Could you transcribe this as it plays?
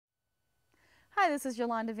Hi, this is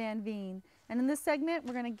Yolanda Vanveen, and in this segment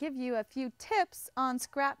we're going to give you a few tips on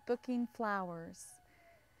scrapbooking flowers.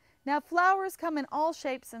 Now, flowers come in all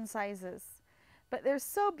shapes and sizes, but they're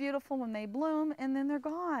so beautiful when they bloom and then they're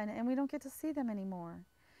gone and we don't get to see them anymore.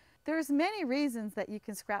 There's many reasons that you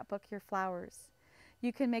can scrapbook your flowers.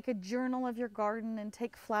 You can make a journal of your garden and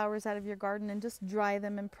take flowers out of your garden and just dry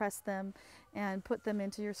them and press them and put them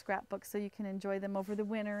into your scrapbook so you can enjoy them over the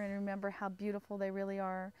winter and remember how beautiful they really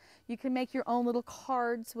are. You can make your own little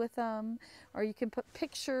cards with them, or you can put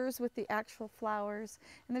pictures with the actual flowers.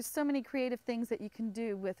 And there's so many creative things that you can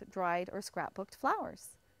do with dried or scrapbooked flowers.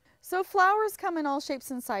 So flowers come in all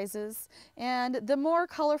shapes and sizes, and the more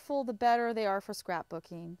colorful the better they are for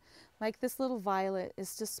scrapbooking. Like this little violet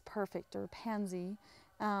is just perfect, or pansy.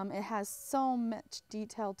 It has so much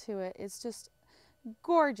detail to it. It's just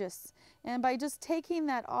gorgeous. And by just taking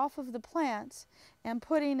that off of the plant and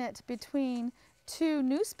putting it between two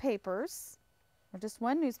newspapers, or just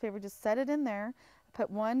one newspaper, just set it in there,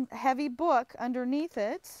 put one heavy book underneath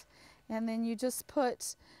it, and then you just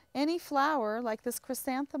put any flower, like this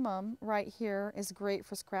chrysanthemum right here is great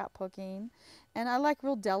for scrapbooking. And I like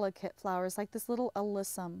real delicate flowers, like this little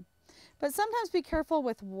alyssum. But sometimes be careful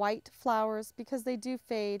with white flowers because they do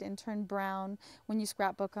fade and turn brown when you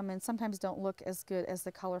scrapbook them and sometimes don't look as good as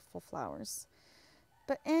the colorful flowers.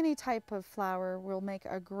 But any type of flower will make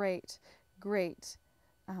a great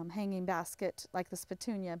hanging basket like this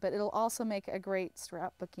petunia, but it'll also make a great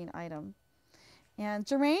scrapbooking item. And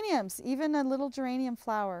geraniums, even a little geranium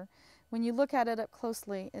flower, when you look at it up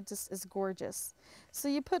closely, it just is gorgeous. So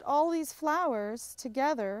you put all these flowers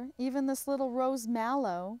together, even this little rose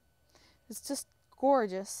mallow, it's just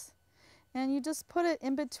gorgeous. And you just put it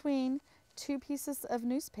in between two pieces of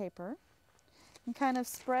newspaper and kind of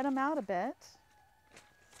spread them out a bit.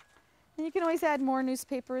 And you can always add more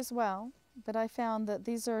newspaper as well, but I found that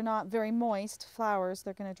these are not very moist flowers.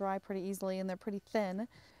 They're going to dry pretty easily and they're pretty thin.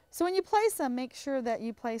 So when you place them, make sure that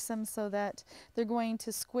you place them so that they're going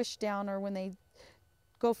to squish down, or when they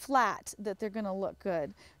go flat, that they're going to look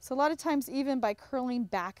good. So a lot of times, even by curling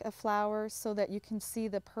back a flower so that you can see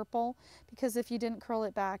the purple, because if you didn't curl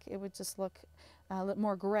it back, it would just look a little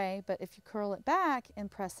more gray. But if you curl it back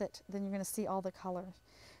and press it, then you're going to see all the color.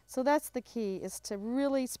 So that's the key, is to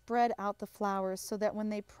really spread out the flowers so that when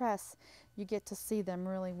they press, you get to see them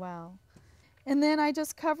really well. And then I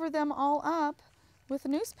just cover them all up with a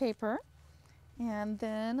newspaper, and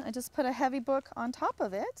then I just put a heavy book on top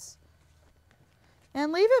of it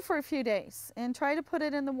and leave it for a few days, and try to put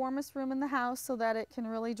it in the warmest room in the house so that it can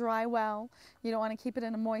really dry well. You don't want to keep it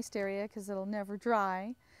in a moist area because it'll never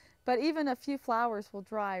dry, but even a few flowers will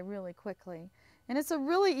dry really quickly. And it's a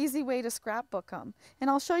really easy way to scrapbook them. And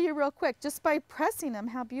I'll show you real quick, just by pressing them,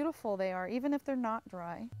 how beautiful they are, even if they're not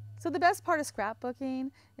dry. So the best part of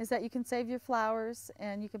scrapbooking is that you can save your flowers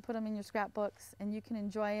and you can put them in your scrapbooks and you can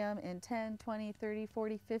enjoy them in 10, 20, 30,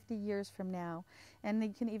 40, 50 years from now. And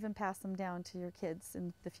you can even pass them down to your kids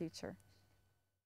in the future.